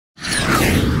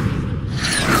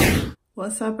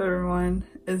What's up, everyone?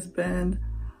 It's been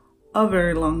a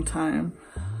very long time.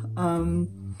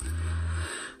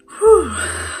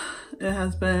 It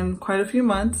has been quite a few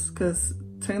months because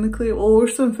technically, well, we're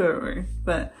still in February,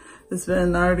 but it's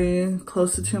been already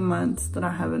close to 2 months that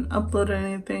I haven't uploaded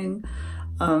anything.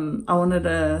 I wanted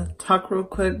to talk real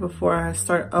quick before I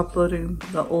start uploading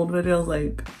the old videos,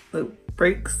 like the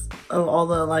breaks of all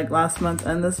the last month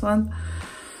and this month.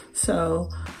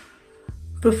 So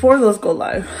before those go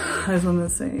live, I just want to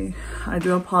say I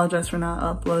do apologize for not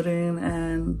uploading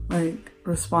and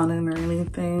responding or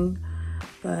anything,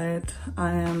 but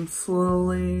I am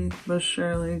slowly but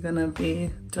surely gonna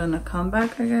be doing a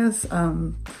comeback, I guess.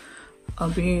 I'll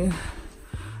be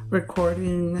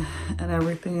recording and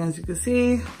everything. As you can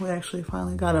see, we actually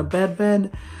finally got a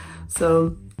bed,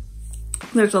 so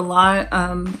there's a lot,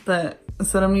 but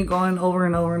instead of me going over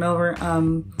and over and over,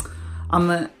 I'm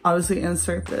gonna obviously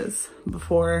insert this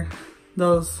before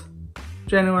those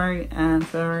January and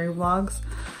February vlogs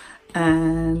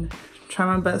and try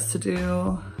my best to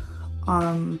do,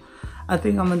 I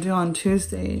think I'm gonna do on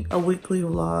Tuesday a weekly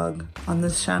vlog on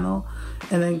this channel,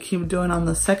 and then keep doing on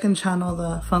the second channel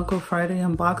the Funko Friday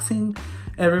unboxing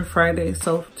every Friday.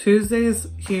 So Tuesdays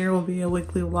here will be a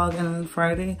weekly vlog, and then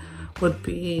Friday would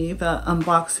be the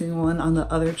unboxing one on the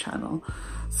other channel.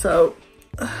 So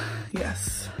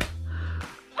yes.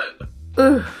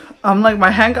 I'm like,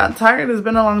 my hand got tired. It's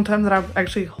been a long time that I've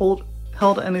actually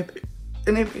held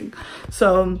anything.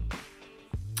 So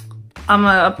I'm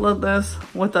gonna upload this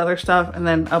with the other stuff and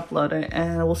then upload it,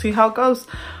 and we'll see how it goes.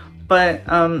 But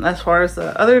as far as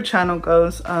the other channel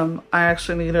goes, I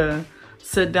actually need to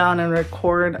sit down and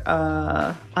record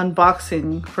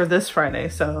unboxing for this Friday.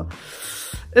 So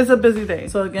it's a busy day.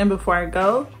 So again, before I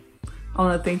go, I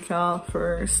want to thank y'all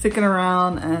for sticking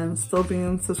around and still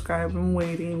being subscribed and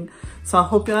waiting. So I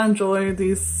hope y'all enjoy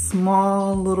these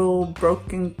small little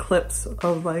broken clips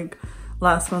of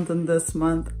last month and this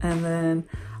month. And then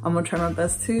I'm going to try my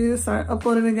best to start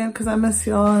uploading again because I miss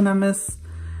y'all, and I miss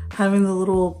having the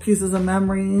little pieces of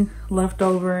memory left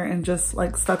over and just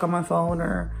stuck on my phone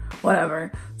or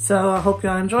whatever. So I hope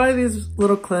y'all enjoy these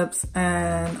little clips,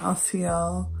 and I'll see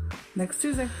y'all next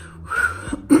Tuesday.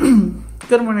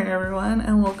 Good morning, everyone,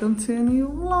 and welcome to a new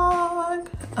vlog.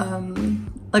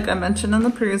 Like I mentioned in the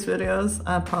previous videos,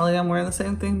 I probably am wearing the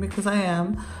same thing because I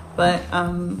am, but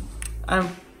I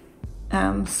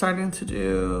am starting to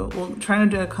do, trying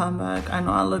to do a comeback. I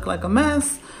know I look like a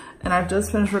mess, and I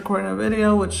just finished recording a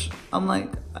video, which I'm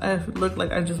like, I look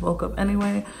like I just woke up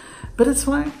anyway, but it's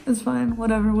fine,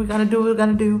 whatever. We gotta do what we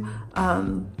gotta do.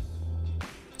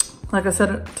 Like I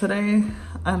said, today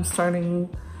I'm starting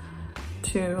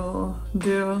to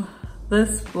do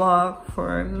this vlog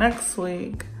for next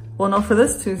week. Well, no, for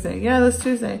this Tuesday. Yeah, this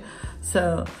Tuesday.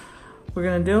 So we're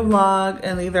gonna do a vlog,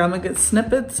 and either I'm gonna get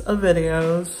snippets of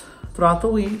videos throughout the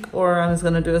week, or I'm just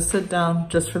gonna do a sit down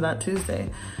just for that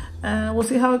Tuesday, and we'll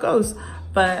see how it goes.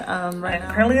 But right now,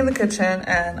 I'm currently in the kitchen,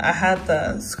 and I had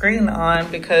the screen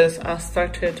on because I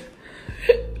started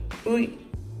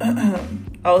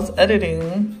I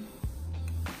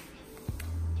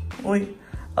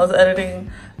was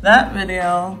editing that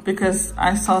video because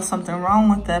I saw something wrong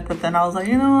with it, but then I was like,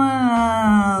 you know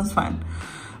what, it's fine.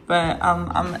 But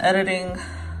I'm editing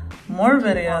more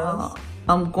videos.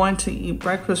 I'm going to eat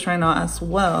breakfast right now as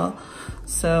well.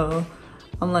 So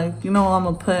I'm like, you know, I'm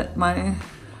gonna put my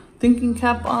thinking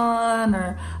cap on,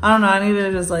 or I don't know, I need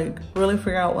to just really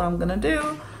figure out what I'm gonna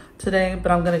do today.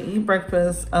 But I'm gonna eat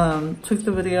breakfast, tweak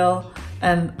the video,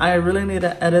 and I really need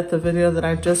to edit the video that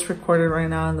I just recorded right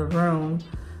now in the room.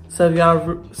 So if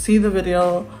y'all see the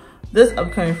video this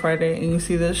upcoming Friday and you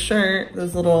see this shirt,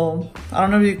 this little, I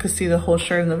don't know if you could see the whole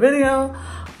shirt in the video,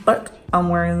 but I'm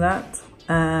wearing that,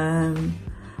 and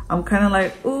I'm kind of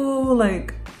like, ooh,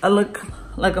 I look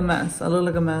like a mess. I look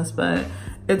like a mess, but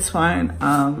it's fine.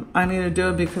 I need to do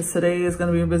it because today is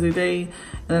gonna be a busy day,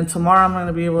 and then tomorrow I'm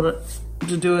gonna be able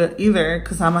to do it either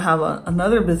because I'm gonna have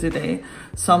another busy day.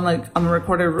 So I'm like, I'm gonna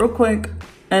record it real quick,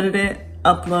 edit it,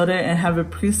 upload it, and have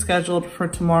it pre-scheduled for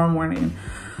tomorrow morning.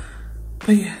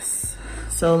 But yes,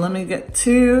 so let me get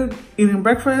to eating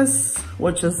breakfast,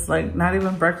 which is not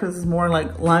even breakfast, it's more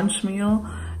like lunch meal,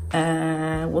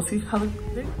 and we'll see how the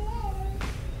day goes.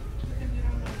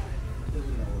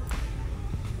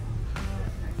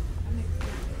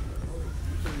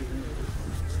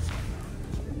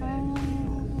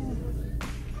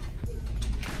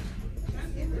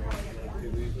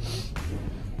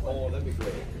 Oh, that'd be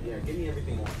great. Yeah, give me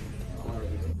everything on.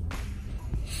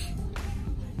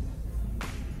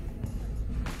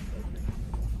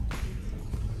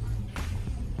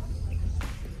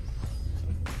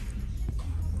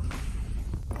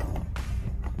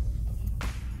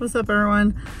 What's up,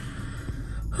 everyone?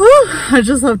 Whew, I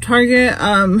just left Target.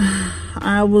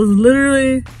 I was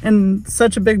literally in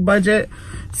such a big budget,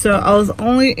 so I was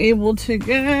only able to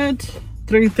get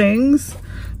 3 things,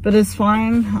 but it's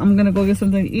fine. I'm gonna go get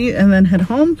something to eat and then head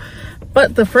home.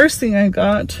 But the first thing I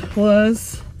got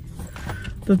was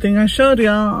the thing I showed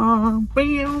y'all.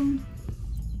 Bam!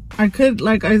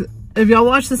 If y'all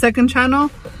watch the second channel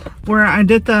where I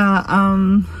did the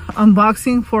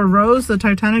unboxing for Rose, the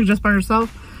Titanic, just by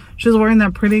herself. She was wearing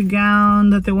that pretty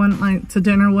gown that they went like to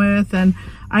dinner with, and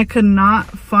I could not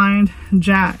find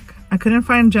Jack. I couldn't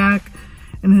find Jack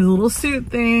in his little suit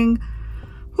thing.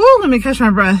 Whoo, let me catch my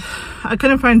breath. I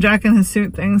couldn't find Jack in his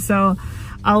suit thing, so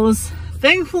I was,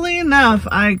 thankfully enough,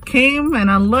 I came and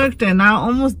I looked, and I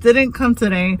almost didn't come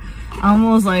today. I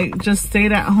almost like just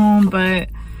stayed at home, but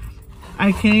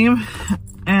I came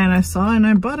and I saw and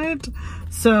I bought it.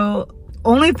 So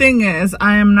only thing is,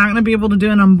 I am not gonna be able to do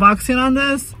an unboxing on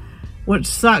this, which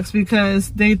sucks because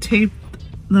they taped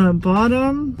the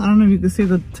bottom. I don't know if you can see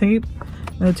the tape.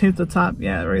 They taped the top,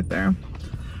 yeah, right there.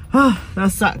 Oh,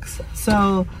 that sucks.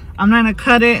 So I'm not gonna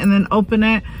cut it and then open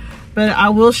it, but I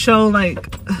will show,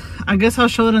 like, I guess I'll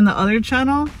show it in the other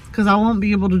channel because I won't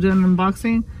be able to do an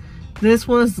unboxing. This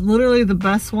was literally the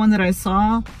best one that I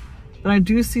saw, but I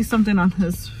do see something on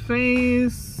his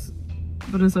face,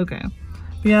 but it's okay.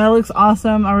 But yeah, it looks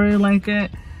awesome. I really like it.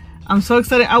 I'm so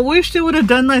excited. I wish they would have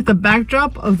done like the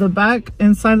backdrop of the back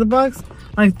inside the box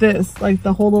like this, like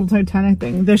the whole little Titanic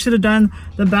thing. They should have done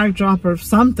the backdrop or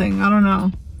something. I don't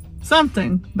know,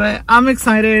 something. But I'm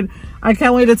excited. I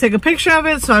can't wait to take a picture of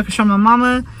it so I can show my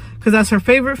mama, because that's her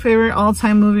favorite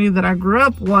all-time movie that I grew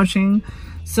up watching.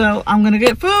 So I'm gonna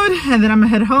get food and then I'm gonna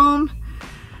head home.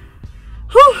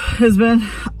 Whew, it's been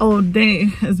a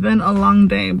day. It's been a long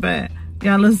day, but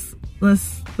yeah, let's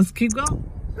keep going.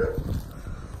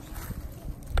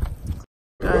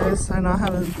 Guys, I know I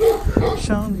haven't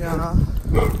shown y'all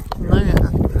Leia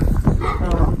in a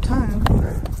long time,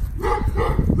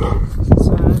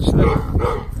 so I show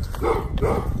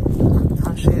y'all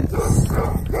how she is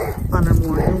on her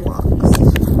morning walks.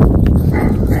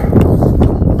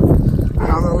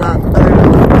 All the other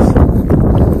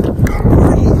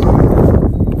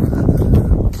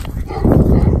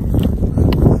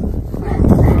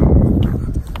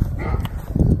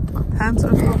my pants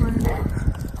are falling.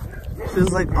 She's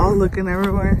like all looking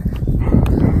everywhere.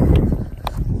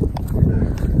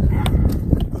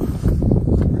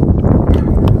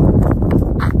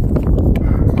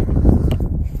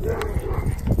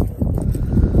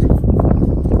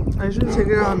 I should take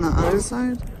her on the other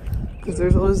side because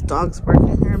there's always dogs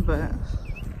barking here, but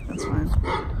that's fine.